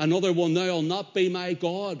 And another one, now I'll not be my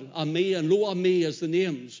God. Ami and Lo Ami is the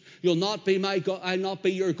names. You'll not be my God, I'll not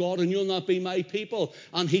be your God, and you'll not be my people.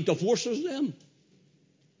 And he divorces them.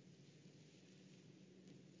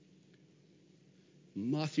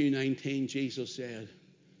 In Matthew 19, Jesus said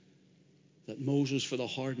that Moses, for the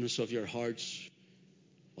hardness of your hearts,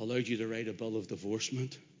 allowed you to write a bill of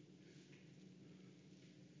divorcement.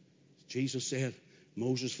 Jesus said,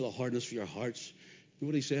 Moses, for the hardness of your hearts. You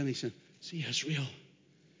know what he's saying? He said, see, Israel,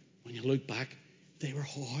 when you look back, they were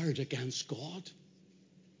hard against God.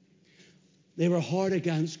 They were hard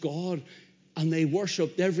against God, and they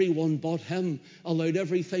worshipped everyone but him, allowed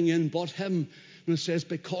everything in but him. And it says,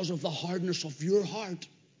 because of the hardness of your heart.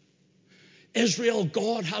 Israel,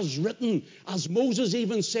 God has written, as Moses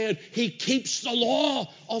even said, he keeps the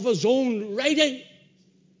law of his own writing.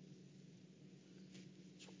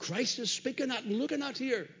 So Christ is speaking at and looking at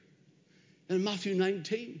here in Matthew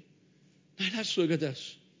 19. Now let's look at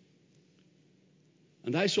this.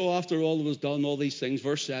 And I saw after all was done, all these things,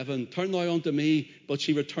 verse 7, turn thou unto me, but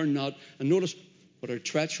she returned not. And notice what her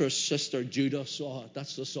treacherous sister Judah saw.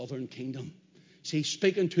 That's the southern kingdom. See,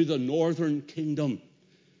 speaking to the northern kingdom.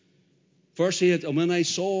 Verse 8, and when I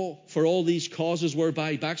saw for all these causes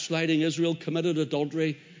whereby backsliding Israel committed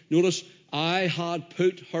adultery, notice, I had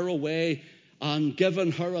put her away and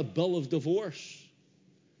given her a bill of divorce.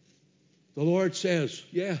 The Lord says,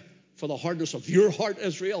 yeah, for the hardness of your heart,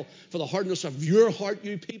 Israel, for the hardness of your heart,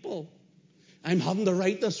 you people, I'm having to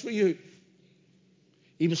write this for you.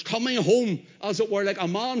 He was coming home, as it were, like a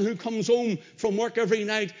man who comes home from work every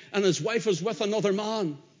night and his wife is with another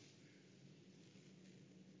man.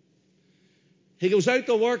 He goes out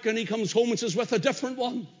to work and he comes home and says, with a different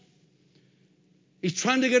one. He's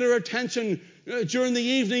trying to get her attention during the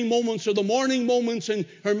evening moments or the morning moments, and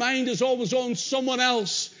her mind is always on someone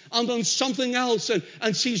else and on something else,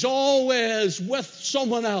 and she's always with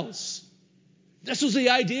someone else. This is the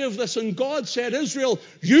idea of this, and God said, Israel,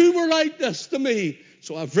 you were like this to me,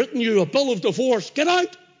 so I've written you a bill of divorce. Get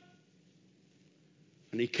out!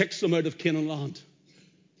 And he kicks them out of Canaan land.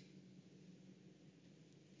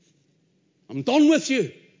 I'm done with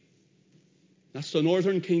you. That's the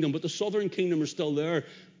northern kingdom, but the southern kingdom are still there.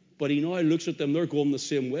 But he now looks at them, they're going the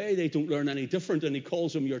same way. They don't learn any different, and he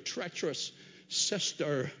calls them your treacherous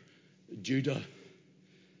sister, Judah.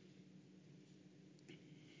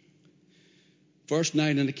 Verse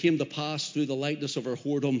 9, and it came to pass through the lightness of her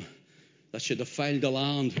whoredom that she defiled the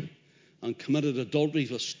land and committed adultery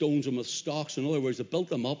with stones and with stocks. In other words, they built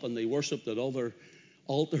them up and they worshipped at other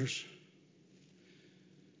altars.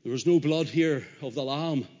 There was no blood here of the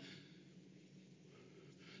Lamb.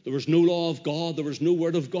 There was no law of God. There was no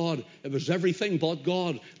word of God. It was everything but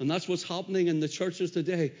God. And that's what's happening in the churches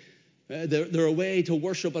today. They're away to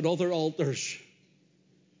worship at other altars.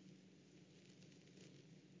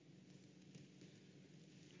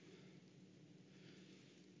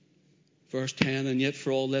 Verse 10, and yet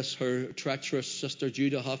for all this her treacherous sister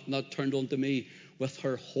Judah hath not turned unto me with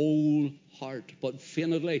her whole heart, but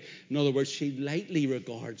feignedly. In other words, she lightly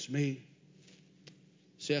regards me,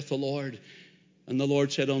 saith the Lord. And the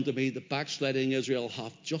Lord said unto me, the backsliding Israel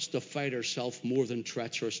hath justified herself more than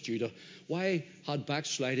treacherous Judah. Why had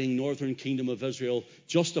backsliding northern kingdom of Israel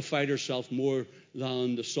justified herself more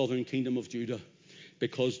than the southern kingdom of Judah?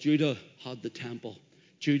 Because Judah had the temple.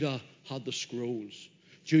 Judah had the scrolls.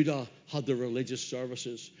 Judah had the religious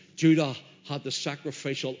services. Judah had the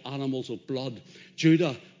sacrificial animals of blood.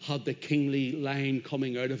 Judah had the kingly line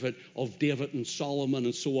coming out of it of David and Solomon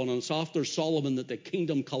and so on. And it's after Solomon that the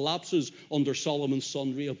kingdom collapses under Solomon's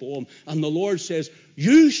son Rehoboam. And the Lord says,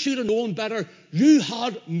 you should have known better. You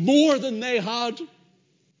had more than they had.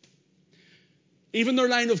 Even their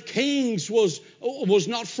line of kings was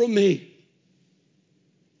not from me.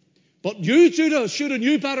 But you, Judah, should have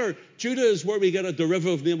knew better. Judah is where we get a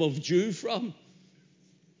derivative name of Jew from.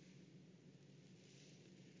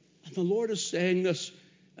 And the Lord is saying this,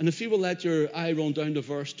 and if you will let your eye run down to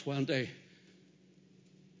verse 20.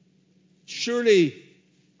 Surely,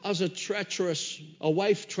 as a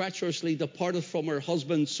wife treacherously departeth from her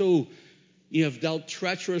husband, so ye have dealt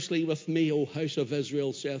treacherously with me, O house of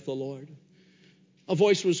Israel, saith the Lord. A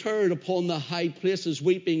voice was heard upon the high places,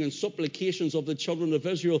 weeping and supplications of the children of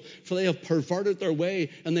Israel, for they have perverted their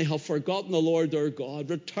way, and they have forgotten the Lord their God.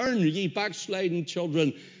 Return, ye backsliding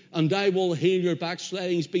children, and I will heal your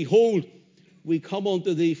backslidings. Behold, we come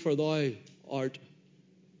unto thee, for thou art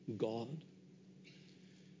God.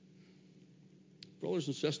 Brothers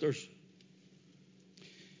and sisters,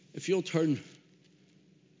 if you'll turn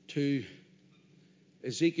to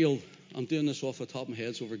Ezekiel, I'm doing this off the top of my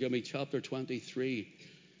head, so forgive me, chapter 23.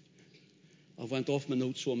 I went off my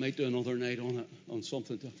notes, so I might do another night on it, on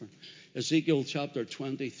something different. Ezekiel chapter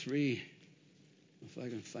 23, if I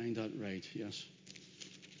can find that right, yes.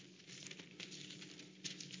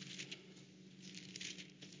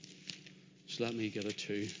 Just let me get it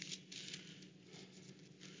too.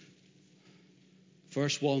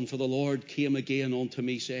 Verse 1, for the Lord came again unto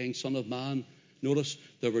me, saying, Son of man, notice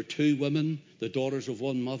there were two women, the daughters of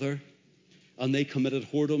one mother, and they committed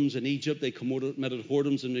whoredoms in Egypt. They committed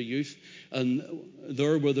whoredoms in their youth. And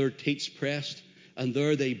there were their teats pressed. And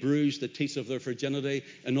there they bruised the teats of their virginity.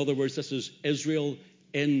 In other words, this is Israel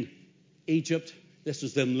in Egypt. This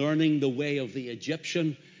is them learning the way of the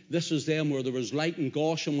Egyptian. This is them where there was light in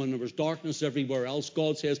Goshen when there was darkness everywhere else.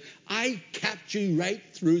 God says, I kept you right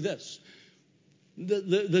through this.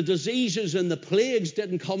 The diseases and the plagues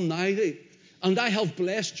didn't come nigh thee. And I have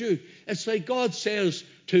blessed you. It's like God says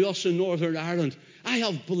to us in Northern Ireland, I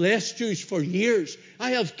have blessed you for years.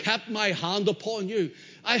 I have kept my hand upon you.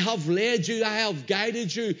 I have led you. I have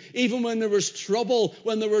guided you. Even when there was trouble,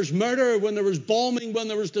 when there was murder, when there was bombing, when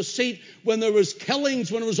there was deceit, when there was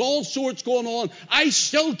killings, when there was all sorts going on, I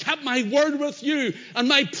still kept my word with you and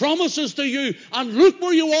my promises to you. And look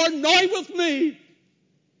where you are now with me.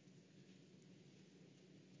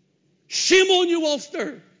 Shame on you,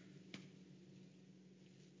 Ulster.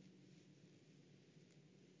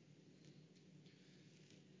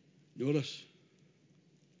 Notice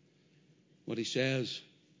what he says.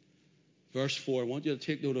 Verse 4. I want you to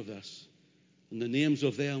take note of this. And the names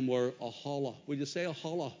of them were Ahala. Will you say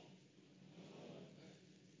Ahala? I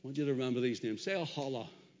want you to remember these names. Say Ahala.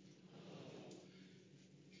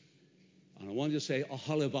 And I want you to say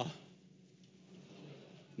Ahalibah.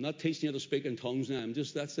 I'm not teaching you to speak in tongues now.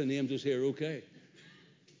 That's the name just here, okay?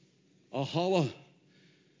 Ahala,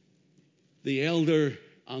 the elder,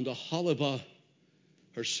 and Ahalibah,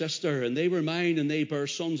 her sister, and they were mine, and they bare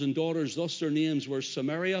sons and daughters. Thus their names were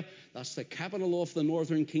Samaria. That's the capital of the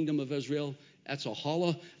northern kingdom of Israel. That's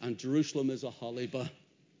Ahala, and Jerusalem is Ahalibah.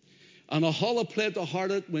 And Ahala played the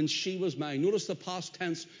harlot when she was mine. Notice the past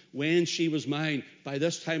tense, when she was mine. By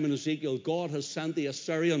this time in Ezekiel, God has sent the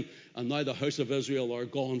Assyrian, and now the house of Israel are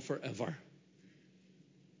gone forever.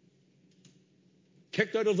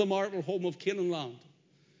 Kicked out of the marital home of Canaan land.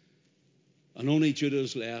 And only Judah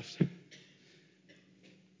is left.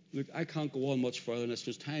 Look, I can't go on much further than this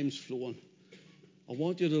because time's flowing. I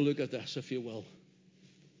want you to look at this, if you will.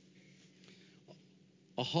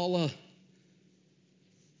 Ahala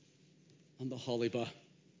and Ahalibah.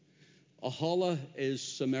 Ahala is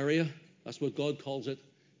Samaria. That's what God calls it.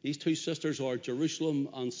 These two sisters are Jerusalem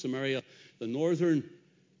and Samaria. The northern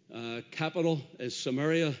capital is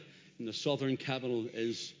Samaria, and the southern capital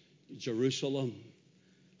is Jerusalem.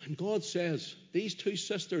 And God says, these two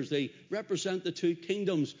sisters, they represent the two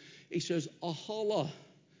kingdoms. He says, Ahala,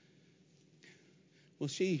 well,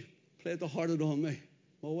 she played the harlot on me.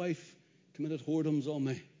 My wife committed whoredoms on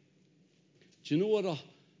me. Do you know what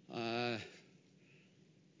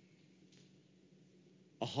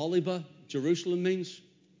Aholiba, Jerusalem means?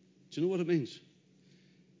 Do you know what it means?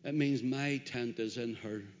 It means my tent is in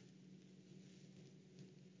her.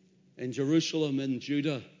 In Jerusalem, in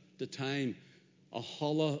Judah, the time,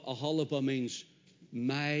 Aholiba means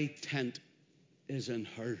my tent is in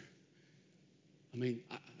her. I mean,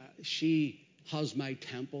 she has my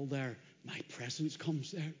temple there. My presence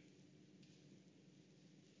comes there.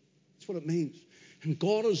 That's what it means. And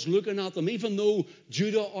God is looking at them, even though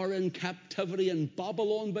Judah are in captivity in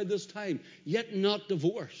Babylon by this time, yet not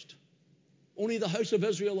divorced. Only the house of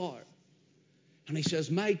Israel are. And he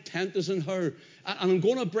says, my tent is in her, and I'm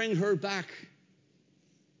going to bring her back.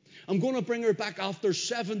 I'm going to bring her back after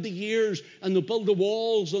 70 years, and they'll build the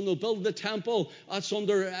walls, and they'll build the temple. That's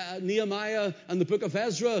under Nehemiah and the book of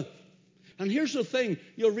Ezra. And here's the thing,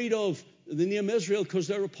 you'll read of the name Israel because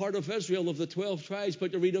they're a part of Israel, of the 12 tribes,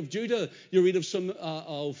 but you read of Judah, you read of some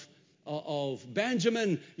of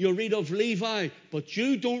Benjamin, you'll read of Levi, but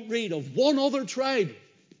you don't read of one other tribe,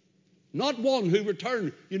 not one who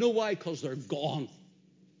returned. You know why? Because they're gone.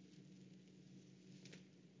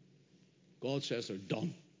 God says they're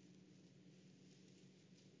done.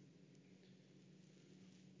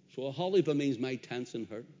 So Aholiba means my tent's in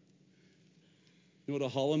her. You know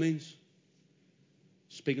what Aholah means?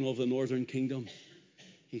 Speaking of the northern kingdom,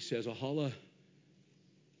 he says, Aholah,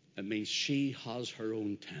 it means she has her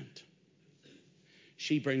own tent.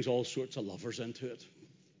 She brings all sorts of lovers into it.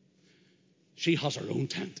 She has her own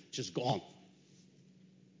tent, just gone.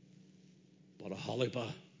 But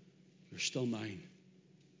Aholiba, you're still mine.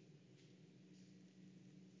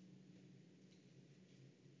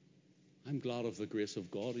 I'm glad of the grace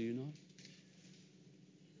of God, are you not?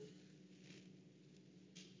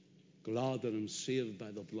 Glad that I'm saved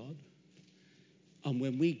by the blood. And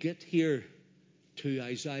when we get here to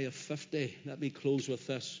Isaiah 50, let me close with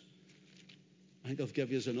this. I think I've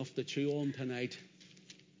given you enough to chew on tonight.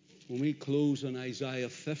 When we close on Isaiah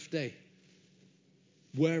 50,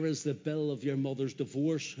 where is the bill of your mother's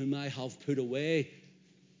divorce, whom I have put away?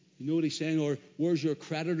 You know what he's saying? Or where's your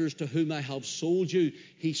creditors to whom I have sold you?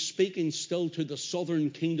 He's speaking still to the southern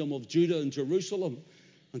kingdom of Judah and Jerusalem.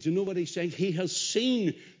 And do you know what he's saying? He has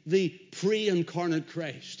seen the pre-incarnate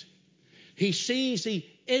Christ. He sees the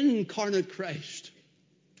incarnate Christ.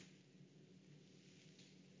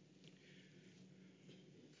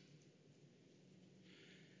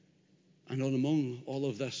 And among all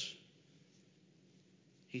of this,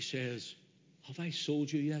 he says, have I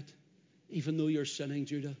sold you yet? Even though you're sinning,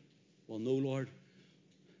 Judah? Well, no, Lord.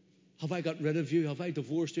 Have I got rid of you? Have I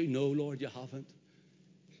divorced you? No, Lord, you haven't.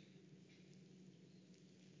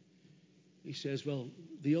 He says, well,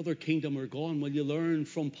 the other kingdom are gone. Will you learn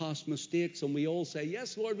from past mistakes? And we all say,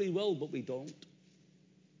 yes, Lord, we will, but we don't.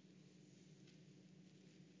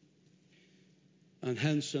 And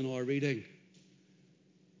hence in our reading,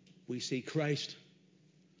 we see Christ.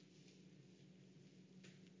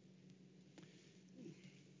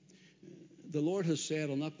 The Lord has said,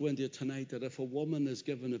 I'll not go into it tonight, that if a woman is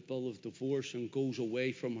given a bill of divorce and goes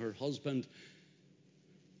away from her husband,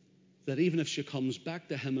 that even if she comes back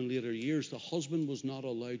to him in later years, the husband was not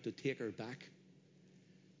allowed to take her back.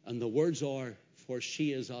 And the words are, for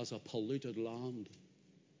she is as a polluted land.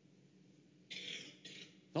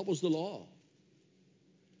 That was the law.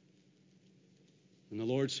 And the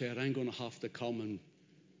Lord said, I'm going to have to come and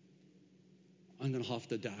I'm going to have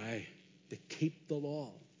to die to keep the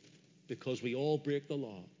law, because we all break the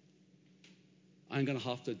law. I'm going to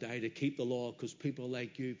have to die to keep the law because people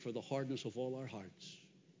like you, for the hardness of all our hearts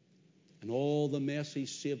and all the mess He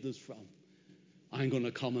saved us from, I'm going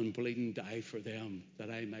to come and bleed and die for them that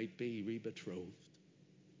I might be re-betrothed.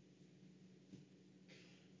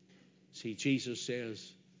 See, Jesus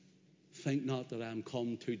says, think not that I am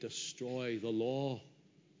come to destroy the law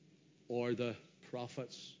or the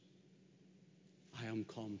prophets. I am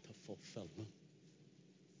come to fulfill them.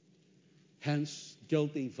 Hence,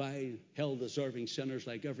 guilty, vile, hell-deserving sinners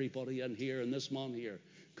like everybody in here and this man here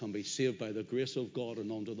can be saved by the grace of God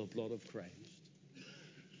and under the blood of Christ.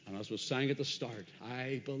 And as we sang at the start,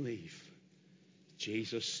 I believe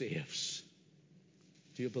Jesus saves.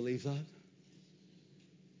 Do you believe that?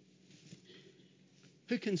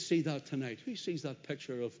 Who can see that tonight? Who sees that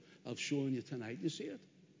picture of showing you tonight? You see it?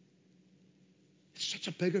 It's such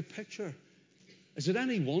a bigger picture. Is it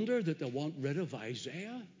any wonder that they want rid of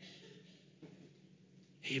Isaiah?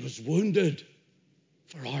 He was wounded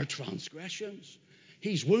for our transgressions.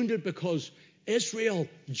 He's wounded because Israel,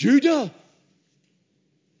 Judah.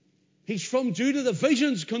 He's from Judah. The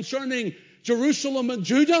visions concerning Jerusalem and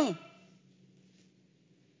Judah.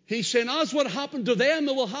 He's saying, as what happened to them,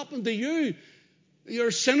 it will happen to you.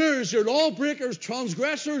 You're sinners, you're lawbreakers,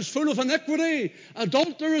 transgressors, full of iniquity,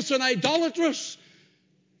 adulterous and idolatrous.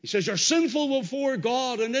 He says you're sinful before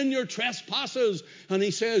God and in your trespasses. And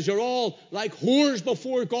he says you're all like whores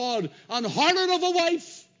before God and harlot of a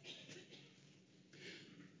wife.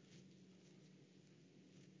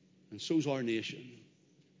 And so's our nation.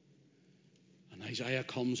 And Isaiah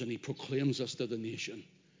comes and he proclaims this to the nation.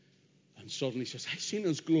 And suddenly he says, I've seen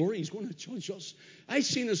his glory, he's going to judge us. I've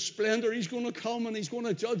seen his splendor, he's going to come and he's going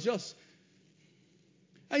to judge us.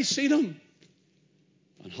 I've seen him.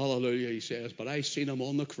 And hallelujah, he says, but I've seen him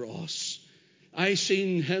on the cross. I've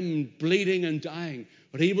seen him bleeding and dying.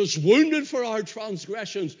 But he was wounded for our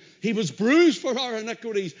transgressions. He was bruised for our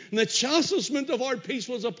iniquities. And the chastisement of our peace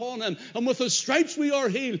was upon him. And with his stripes we are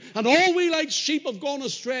healed. And all we like sheep have gone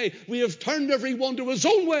astray. We have turned every one to his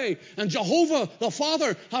own way. And Jehovah the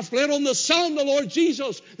Father hath laid on the Son, the Lord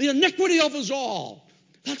Jesus, the iniquity of us all.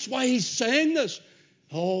 That's why he's saying this.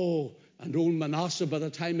 Oh, and old Manasseh, by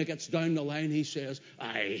the time he gets down the line, he says,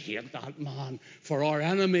 I hate that man for our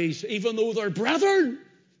enemies, even though they're brethren.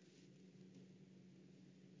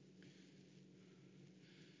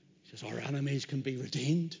 He says, our enemies can be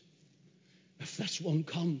redeemed if this one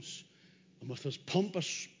comes. And with his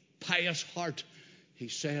pompous, pious heart, he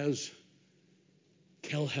says,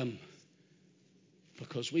 kill him,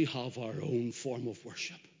 because we have our own form of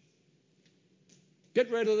worship.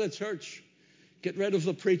 Get rid of the church. Get rid of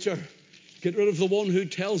the preacher. Get rid of the one who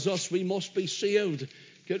tells us we must be saved.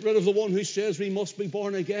 Get rid of the one who says we must be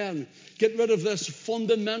born again. Get rid of this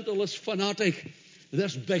fundamentalist fanatic,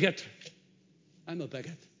 this bigot. I'm a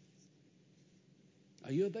bigot.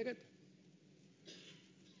 Are you a bigot?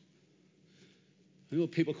 You know,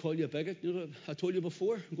 people call you a bigot. You know, I told you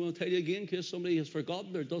before. I'm going to tell you again in case somebody has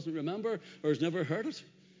forgotten or doesn't remember or has never heard it.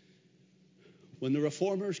 When the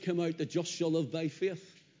reformers came out, the just shall live by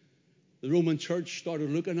faith, the Roman church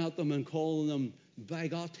started looking at them and calling them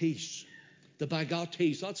bigotes. The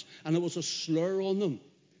bigotes. And it was a slur on them.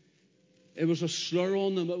 It was a slur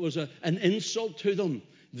on them. It was an insult to them.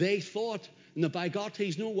 They thought, and the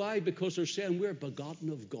bigotes know why? Because they're saying we're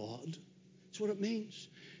begotten of God. That's what it means.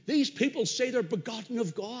 These people say they're begotten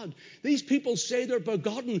of God. These people say they're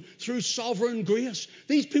begotten through sovereign grace.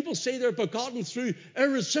 These people say they're begotten through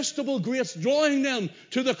irresistible grace, drawing them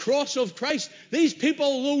to the cross of Christ. These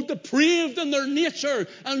people, though depraved in their nature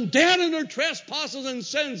and dead in their trespasses and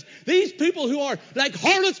sins, these people who are like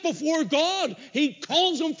harlots before God, he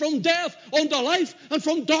calls them from death unto life and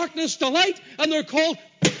from darkness to light, and they're called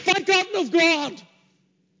begotten of God.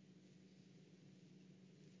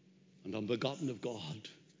 And I'm begotten of God.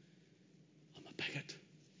 Bigot.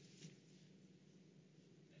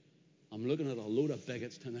 I'm looking at a load of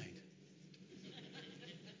bigots tonight.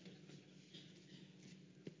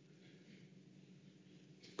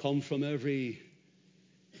 Come from every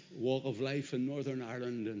walk of life in Northern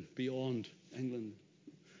Ireland and beyond England.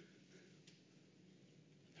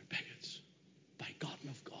 They're bigots, begotten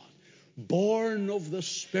of God, born of the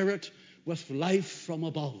Spirit with life from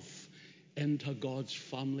above into God's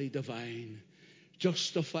family divine.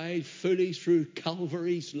 Justified fully through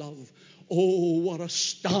Calvary's love. Oh, what a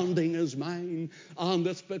standing is mine. And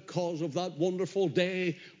it's because of that wonderful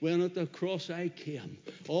day when at the cross I came.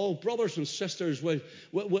 Oh, brothers and sisters, will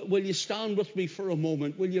you stand with me for a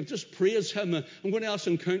moment? Will you just praise him? I'm going to ask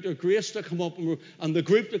Encounter Grace to come up and the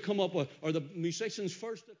group to come up, or the musicians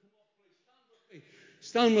first to come up.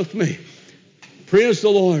 Stand with me. Praise the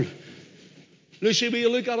Lord. Lucy, will you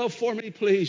look at it for me, please?